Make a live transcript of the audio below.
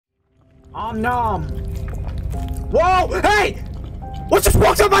Om nom. Whoa! Hey! What just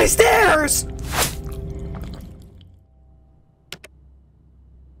walked up my stairs?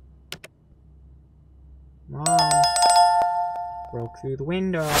 Mom. Broke through the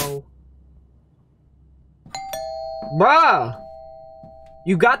window. Bruh!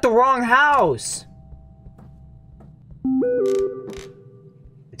 You got the wrong house!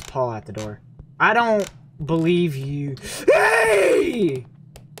 It's Paul at the door. I don't believe you. Hey!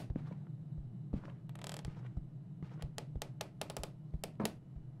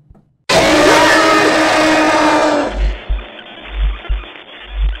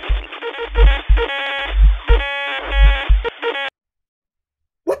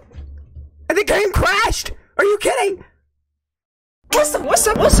 What? And the game crashed! Are you kidding? What's up,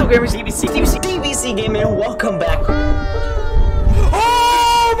 gamers? DBC Gaming, and welcome back.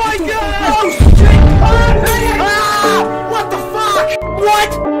 Oh my god! Oh shit! Ah! What the fuck? What?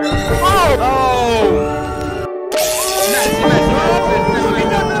 Oh!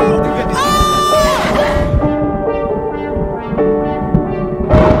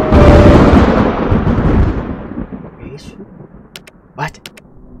 What?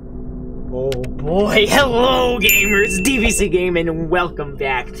 Oh boy, hello gamers, DBC Gaming, and welcome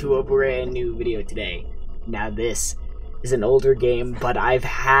back to a brand new video today. Now this is an older game, but I've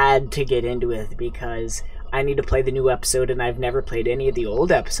had to get into it because I need to play the new episode and I've never played any of the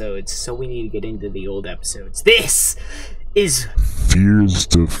old episodes, so we need to get into the old episodes. This is Fears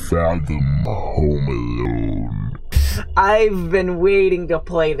to Fathom Home Alone. I've been waiting to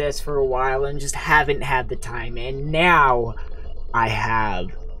play this for a while and just haven't had the time, and now I have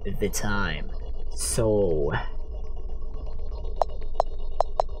the time. So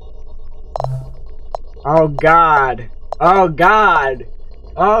oh god,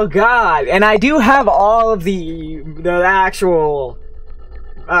 and I do have all of the actual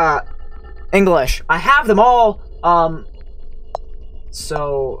English. I have them all.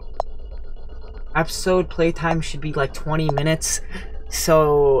 So episode playtime should be like 20 minutes.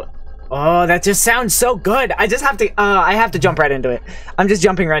 So oh, that just sounds so good. I just have to, I have to jump right into it. I'm just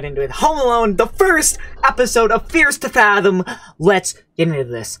jumping right into it. Home Alone, the first episode of Fears to Fathom. Let's get into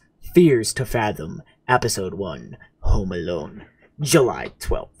this. Fears to Fathom, Episode 1, Home Alone, July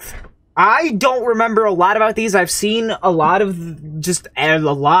 12th. I don't remember a lot about these. I've seen a lot of, just a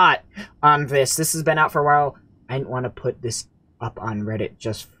lot on this. This has been out for a while. I didn't want to put this up on Reddit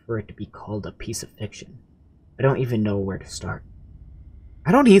just for it to be called a piece of fiction. I don't even know where to start.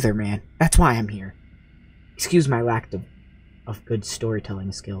 I don't either, man. That's why I'm here. Excuse my lack of good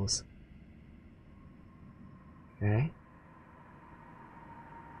storytelling skills. Okay.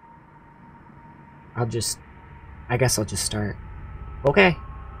 I guess I'll just start. Okay.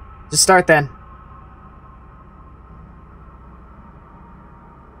 Just start then.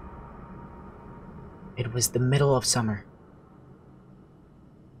 It was the middle of summer.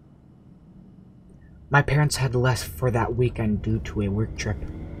 My parents had left for that weekend due to a work trip,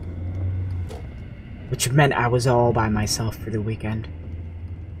 which meant I was all by myself for the weekend.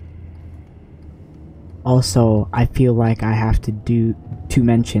 Also, I feel like I have to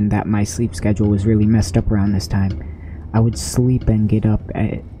mention that my sleep schedule was really messed up around this time. I would sleep and get up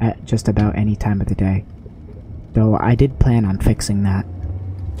at just about any time of the day, though I did plan on fixing that.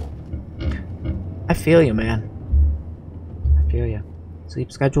 I feel you, man. I feel you.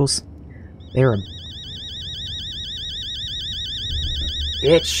 Sleep schedules, they're a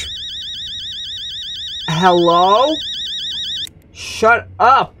bitch. Hello? Shut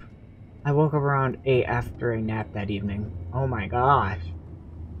up! I woke up around 8 after a nap that evening. Oh my gosh.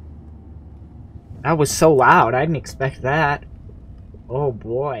 That was so loud. I didn't expect that. Oh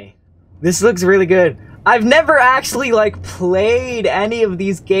boy. This looks really good. I've never actually, like, played any of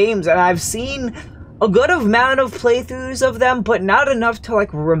these games, and I've seen a good amount of playthroughs of them, but not enough to,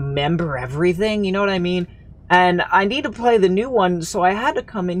 like, remember everything, you know what I mean? And I need to play the new one, so I had to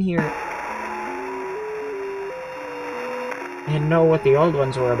come in here and know what the old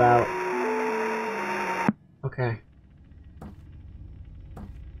ones were about. Okay.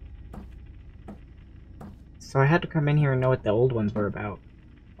 So I had to come in here and know what the old ones were about.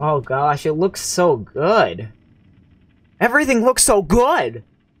 Oh gosh, it looks so good. Everything looks so good!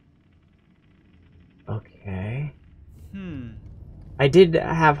 Okay. I did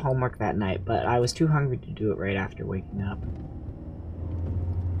have homework that night, but I was too hungry to do it right after waking up.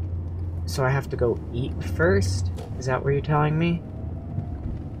 So I have to go eat first? Is that what you're telling me?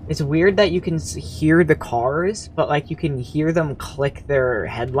 It's weird that you can hear the cars, but like you can hear them click their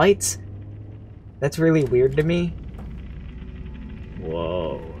headlights. That's really weird to me.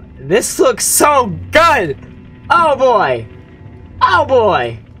 Whoa. This looks so good! Oh boy! Oh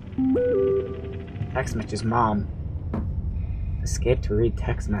boy! Text messages. Mom. Escape to read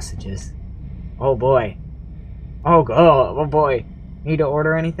text messages. Oh boy. Oh boy. Need to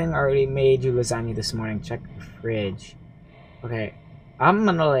order anything? Already made you lasagna this morning. Check the fridge. Okay. I'm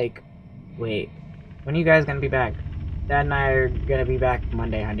gonna like... Wait. When are you guys gonna be back? Dad and I are gonna be back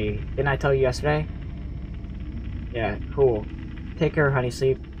Monday, honey. Didn't I tell you yesterday? Yeah, cool. Take care, honey.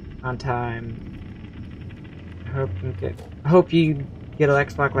 Sleep on time. I hope you get an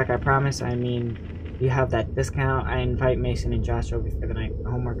Xbox like I promised. I mean, you have that discount. I invite Mason and Josh over for the night.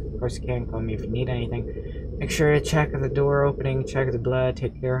 Homework, of course you can. Call me if you need anything. Make sure to check the door opening. Check the blood.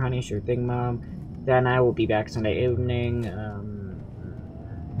 Take care, honey. Sure thing, Mom. Dad and I will be back Sunday evening.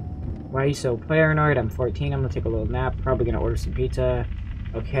 Why are you so paranoid? I'm 14. I'm gonna take a little nap. Probably gonna order some pizza.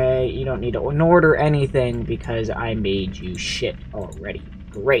 Okay, you don't need to order anything because I made you shit already.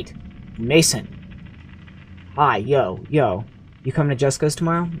 Great. Mason. Hi, yo. You coming to Jessica's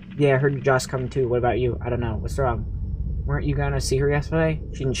tomorrow? Yeah, I heard Josh coming too. What about you? I don't know. What's wrong? Weren't you gonna see her yesterday?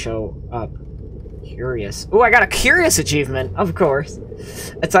 She didn't show up. Curious. Oh, I got a curious achievement. Of course.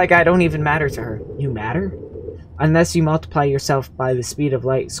 It's like I don't even matter to her. You matter? Unless you multiply yourself by the speed of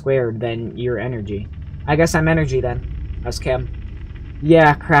light squared, then you're energy. I guess I'm energy then. How's Kim?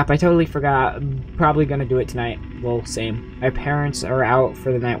 Yeah, crap, I totally forgot. I'm probably gonna do it tonight. Well, same. My parents are out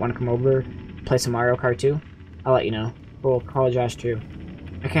for the night. Wanna come over? Play some Mario Kart too? I'll let you know. Cool, call Josh too.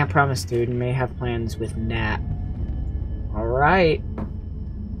 I can't promise, dude. May have plans with Nat. Alright.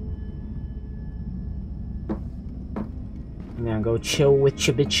 I'm gonna go chill with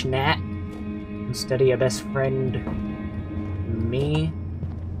your bitch Nat. Instead of your best friend, me.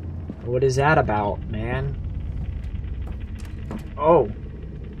 What is that about, man? Oh.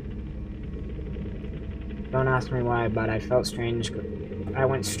 Don't ask me why, but I felt strange. I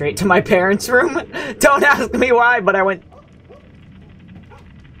went straight to my parents' room. Don't ask me why, but I went...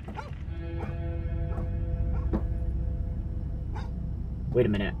 Wait a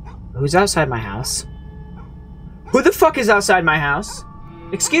minute. Who's outside my house? Who the fuck is outside my house?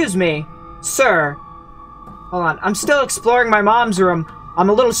 Excuse me. Sir, hold on. I'm still exploring my mom's room. I'm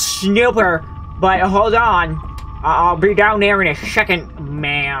a little snooper, but hold on. I'll be down there in a second,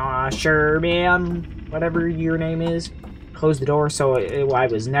 ma'am. Sure, ma'am. Whatever your name is. Close the door so I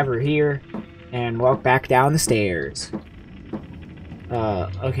was never here, and walk back down the stairs.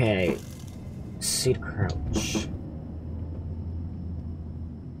 Okay. Seat crouch.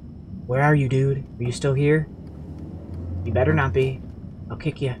 Where are you, dude? Are you still here? You better not be. I'll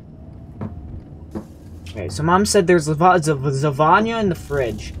kick you. Okay, so Mom said there's lasagna in the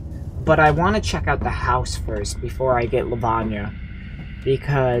fridge, but I want to check out the house first before I get lasagna,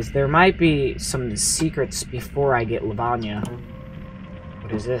 because there might be some secrets before I get lasagna.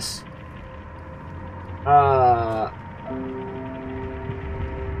 What is this?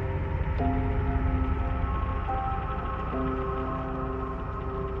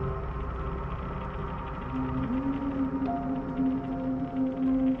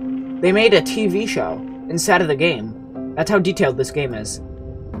 They made a TV show inside of the game. That's how detailed this game is.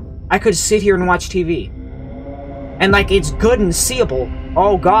 I could sit here and watch TV. And, like, it's good and seeable.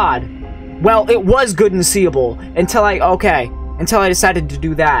 Oh, God. Well, it was good and seeable until I decided to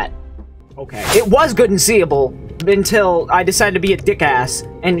do that. Okay. It was good and seeable until I decided to be a dick-ass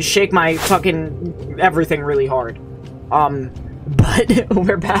and shake my fucking everything really hard. But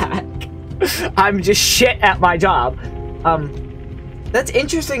we're back. I'm just shit at my job. That's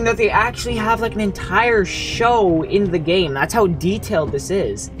interesting that they actually have, like, an entire show in the game. That's how detailed this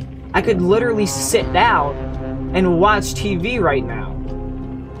is. I could literally sit down and watch TV right now.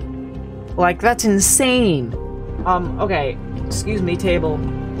 Like, that's insane. Okay. Excuse me, table.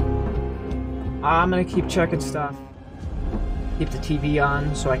 I'm gonna keep checking stuff. Keep the TV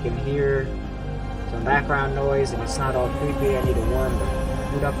on so I can hear some background noise and it's not all creepy. I need to warm the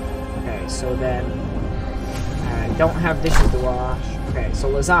food up. Okay, so then... I don't have dishes to wash. Okay, so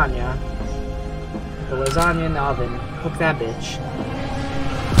lasagna. The lasagna in the oven. Cook that bitch.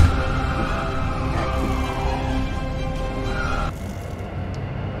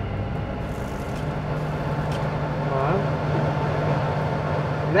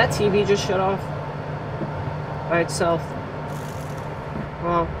 Did that TV just shut off by itself?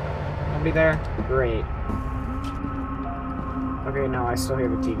 Well, I'll be there. Great. Okay, no, I still hear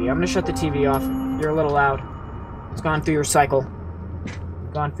the TV. I'm gonna shut the TV off. You're a little loud. It's gone through your cycle.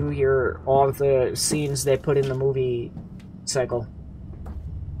 Gone through all of the scenes they put in the movie cycle.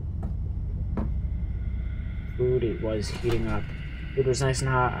 Food, it was heating up. Food was nice and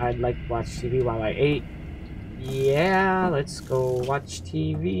hot. I'd like to watch TV while I ate. Yeah, let's go watch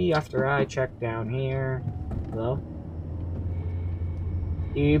TV after I check down here. Hello?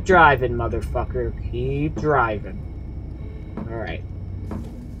 Keep driving, motherfucker. Keep driving. Alright.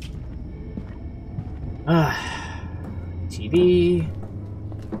 TV.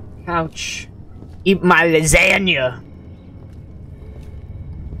 Couch. Eat my lasagna.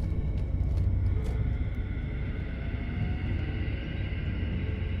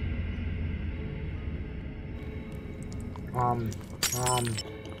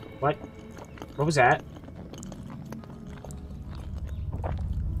 What? What was that?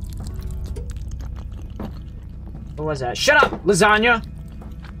 What was that? Shut up, lasagna!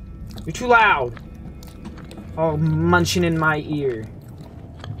 You're too loud. All munching in my ear.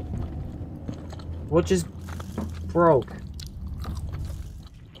 What just broke?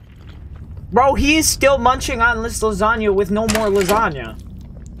 Bro, he is still munching on this lasagna with no more lasagna.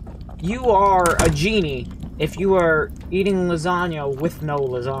 You are a genie if you are eating lasagna with no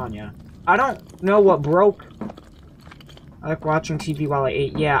lasagna. I don't know what broke. I like watching TV while I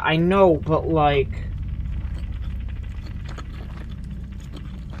ate. Yeah, I know, but like...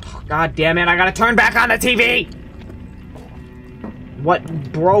 God damn it, I gotta turn back on the TV!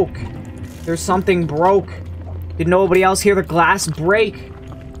 What broke? There's something broke. Did nobody else hear the glass break?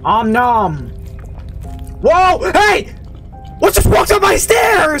 Om nom! Whoa! Hey! What just walked up my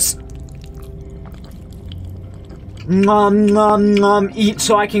stairs? Nom nom nom. Eat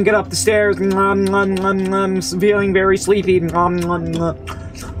so I can get up the stairs. Nom nom nom nom. Feeling very sleepy. Nom nom nom.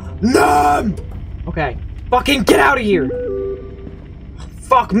 Nom! Okay. Fucking get out of here!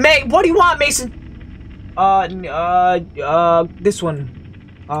 Fuck, what do you want, Mason? This one.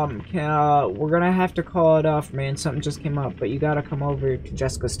 We're gonna have to call it off, man. Something just came up, but you gotta come over to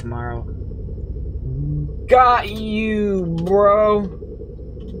Jessica's tomorrow. Got you, bro.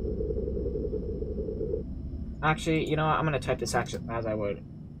 Actually, you know what? I'm gonna type this action as I would.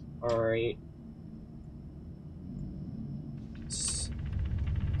 Alright.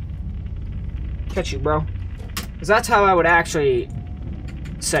 Catch you, bro. Because that's how I would actually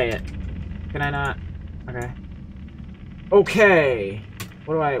say it. Can I not? Okay. Okay.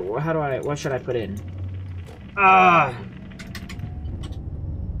 What should I put in?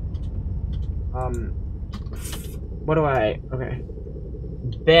 Okay.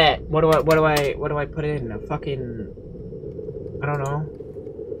 Bet. What do I put in? A fucking... I don't know.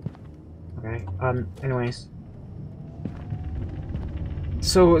 Okay. Anyways.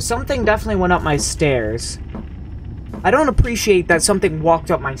 So, something definitely went up my stairs. I don't appreciate that something walked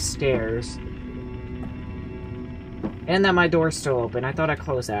up my stairs. And that my door's still open. I thought I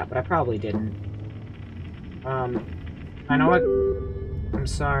closed that, but I probably didn't. I know what... I'm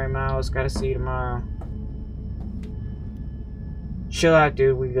sorry, Miles. Gotta see you tomorrow. Chill out,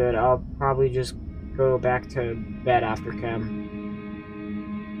 dude. We good. I'll probably just go back to bed after chem.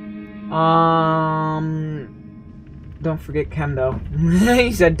 Don't forget chem, though.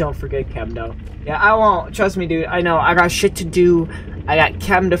 He said don't forget chem, though. Yeah, I won't. Trust me, dude. I know. I got shit to do. I got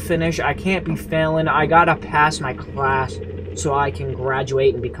chem to finish. I can't be failing. I gotta pass my class so I can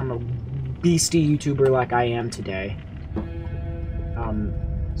graduate and become a beastie YouTuber like I am today.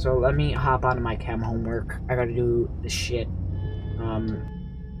 So let me hop onto my chem homework. I gotta do the shit. Let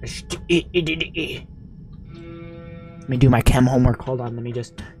me do my chem homework. Hold on, let me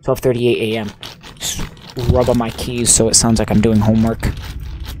just... 12:38 a.m. Just rub on my keys so it sounds like I'm doing homework.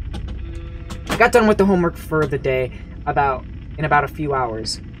 I got done with the homework for the day in about a few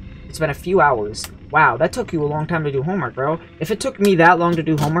hours. It's been a few hours. Wow, that took you a long time to do homework, bro. If it took me that long to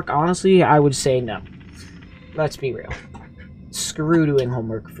do homework, honestly, I would say no. Let's be real. Screw doing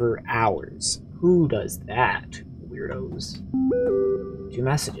homework for hours. Who does that? Weirdos. 2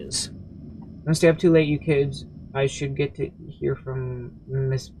 messages. Don't stay up too late, you kids. I should get to hear from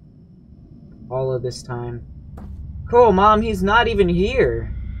Miss Paula this time. Cool, Mom, he's not even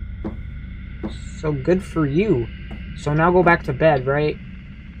here. So good for you. So now go back to bed, right?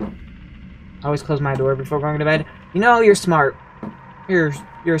 I always close my door before going to bed. You know, you're smart. You're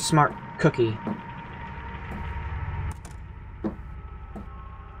a smart cookie.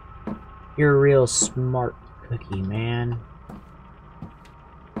 You're a real smart cookie, man.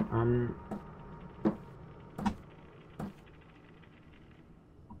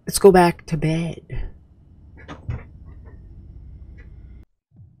 Let's go back to bed.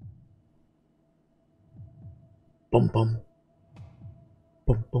 Bum bum.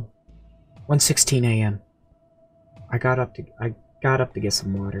 Bum bum. 1:16 a.m. I got up to get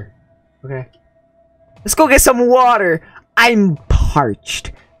some water. Okay. Let's go get some water. I'm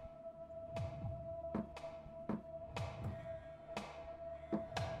parched.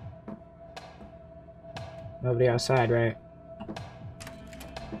 Nobody outside, right?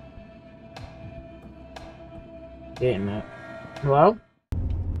 Getting that. Hello?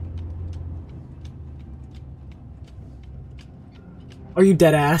 Are you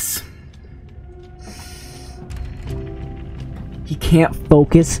dead ass? He can't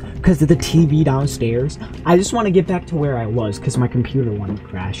focus because of the TV downstairs. I just want to get back to where I was because my computer wanted to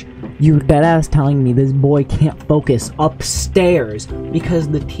crash. You're dead ass telling me this boy can't focus upstairs because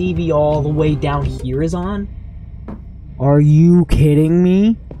the TV all the way down here is on? Are you kidding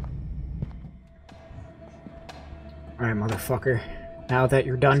me? Alright, motherfucker. Now that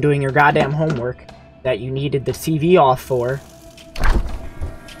you're done doing your goddamn homework that you needed the TV off for,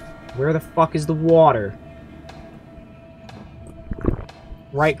 where the fuck is the water?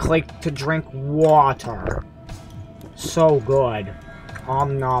 Right-click to drink water. So good.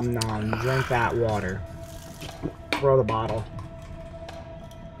 Om nom nom. Drink that water. Throw the bottle.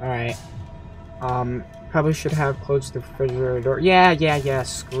 Alright. Probably should have closed the refrigerator door. Yeah.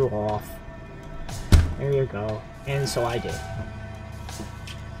 Screw off. There you go. And so I did.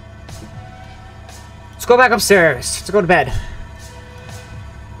 Let's go back upstairs. Let's go to bed.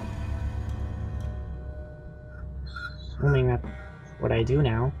 Assuming that's what I do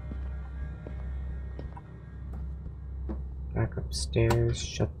now. Back upstairs,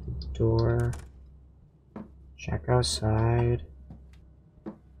 shut the door, check outside,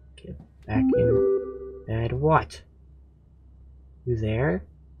 get back in bed. What? You there?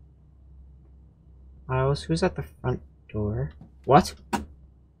 Miles, who's at the front door? What?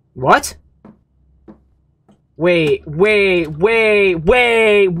 What? Wait,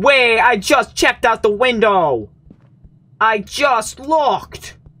 I just checked out the window! I just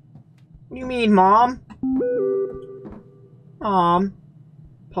looked! What do you mean, Mom? Mom.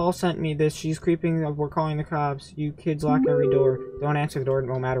 Paul sent me this. She's creeping. We're calling the cops. You kids lock every door. Don't answer the door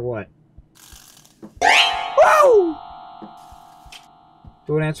no matter what. Woo!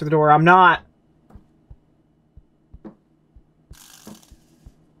 Don't answer the door. I'm not.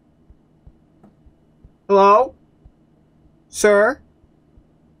 Hello? Sir?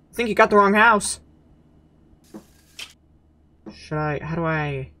 I think you got the wrong house. Should I... How do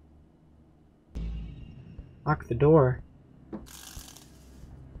I... lock the door?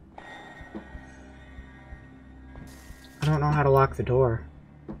 I don't know how to lock the door.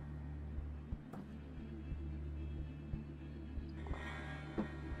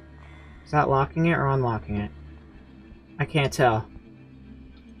 Is that locking it or unlocking it? I can't tell.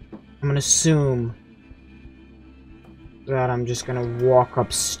 I'm gonna assume that I'm just gonna walk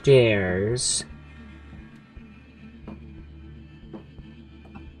upstairs.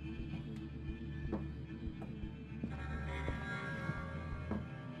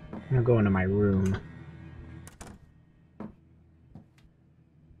 I'm gonna go into my room.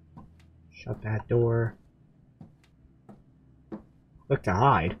 Shut that door. Look to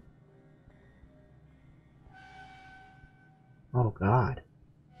hide. Oh God.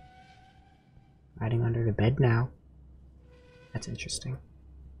 Hiding under the bed now. That's interesting.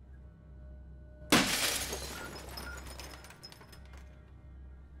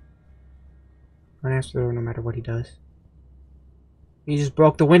 Don't answer the door no matter what he does. He just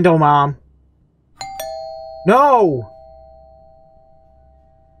broke the window, Mom. No!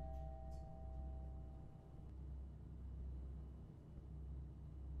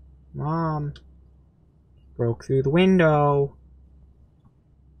 Mom. Broke through the window.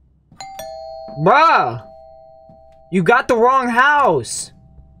 Bruh! You got the wrong house!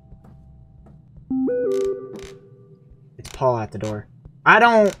 It's Paul at the door. I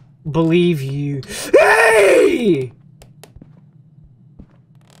don't believe you. Hey!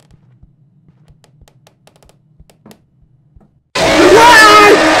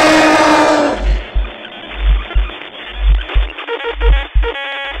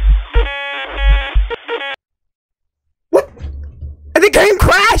 What? The game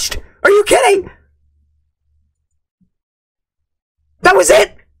crashed! Are you kidding? That was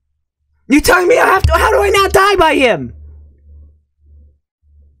it? You telling me I have to? How do I not die by him?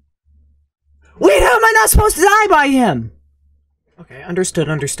 Wait, how am I not supposed to die by him? Okay, understood.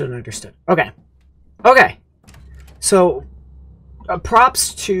 Okay. So,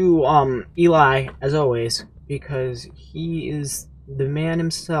 props to Eli as always, because he is the man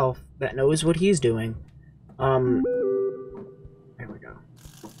himself that knows what he's doing. There we go.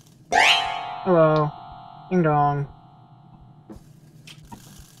 Hello, ding dong.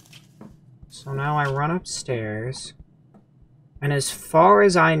 So now I run upstairs, and as far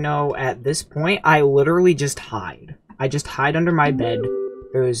as I know at this point, I literally just hide. I just hide under my bed.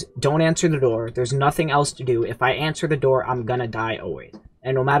 Don't answer the door. There's nothing else to do. If I answer the door, I'm gonna die always.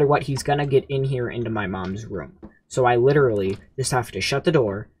 And no matter what, he's gonna get in here into my mom's room. So I literally just have to shut the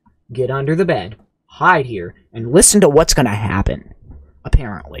door, get under the bed, hide here, and listen to what's gonna happen.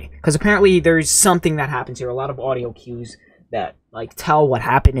 Apparently. Because apparently there's something that happens here. A lot of audio cues that like tell what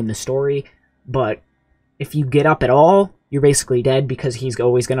happened in the story, but if you get up at all, you're basically dead because he's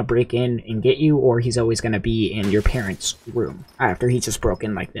always going to break in and get you, or he's always going to be in your parents' room after he just broke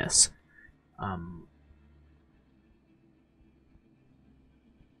in like this.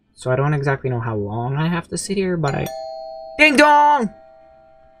 So I don't exactly know how long I have to sit here, but I... Ding dong!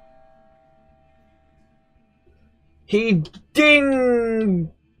 He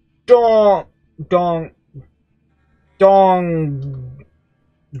ding dong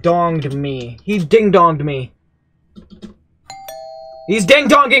donged me. He ding donged me. He's ding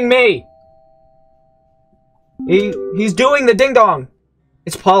donging me. He's doing the ding dong.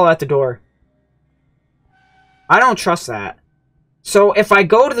 It's Paula at the door. I don't trust that. So if I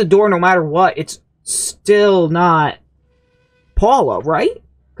go to the door no matter what, it's still not Paula, right?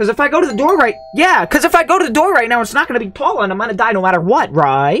 Because if I go to the door right... Yeah, because if I go to the door right now, it's not going to be Paula, and I'm going to die no matter what,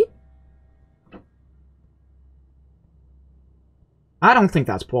 right? I don't think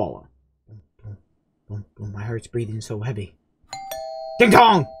that's Paula. My heart's breathing so heavy. Ding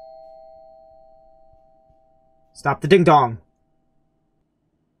dong! Stop the ding dong.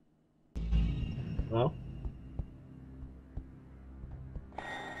 Hello?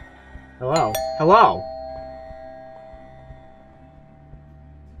 Hello? Hello?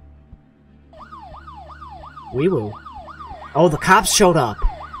 Wee woo. Oh, the cops showed up.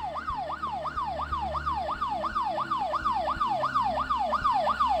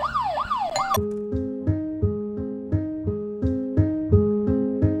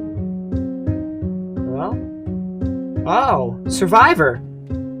 Hello? Oh, survivor.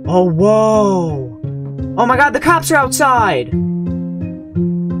 Oh, whoa. Oh my god, the cops are outside.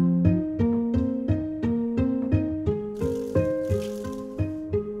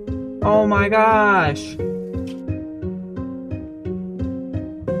 Oh my gosh.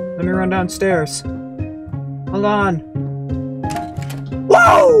 Let me run downstairs. Hold on.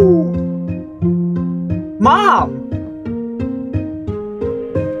 Whoa! Mom!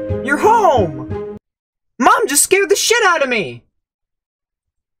 You're home! Mom just scared the shit out of me!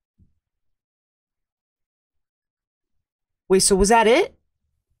 Wait, so was that it?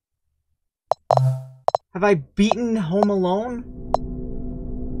 Have I beaten Home Alone?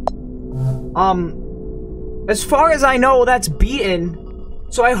 As far as I know, that's beaten.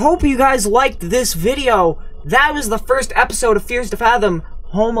 So I hope you guys liked this video. That was the first episode of Fears to Fathom,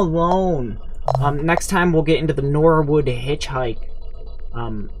 Home Alone. Next time we'll get into the Norwood Hitchhike.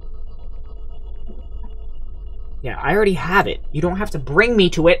 Yeah, I already have it. You don't have to bring me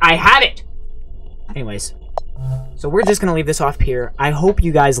to it. I have it! Anyways. So we're just gonna leave this off here. I hope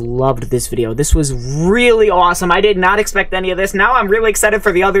you guys loved this video. This was really awesome. I did not expect any of this. Now I'm really excited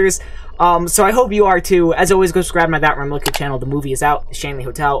for the others. So I hope you are too. As always, go subscribe to my That Rum Liquor channel. The movie is out. The Shanley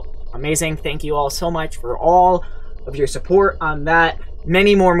Hotel. Amazing. Thank you all so much for all of your support on that.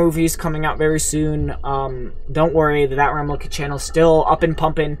 Many more movies coming out very soon. Don't worry, the That Rum Liquor channel is still up and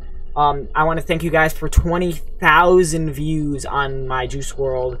pumping. I want to thank you guys for 20,000 views on my Juice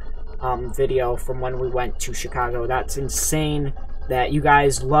WRLD video from when we went to Chicago. That's insane that you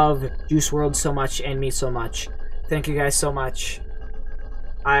guys love Juice WRLD so much and me so much. Thank you guys so much.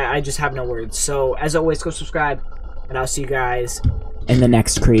 I just have no words. So, as always, go subscribe, and I'll see you guys in the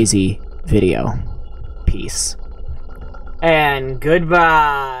next crazy video. Peace. And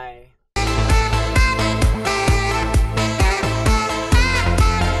goodbye.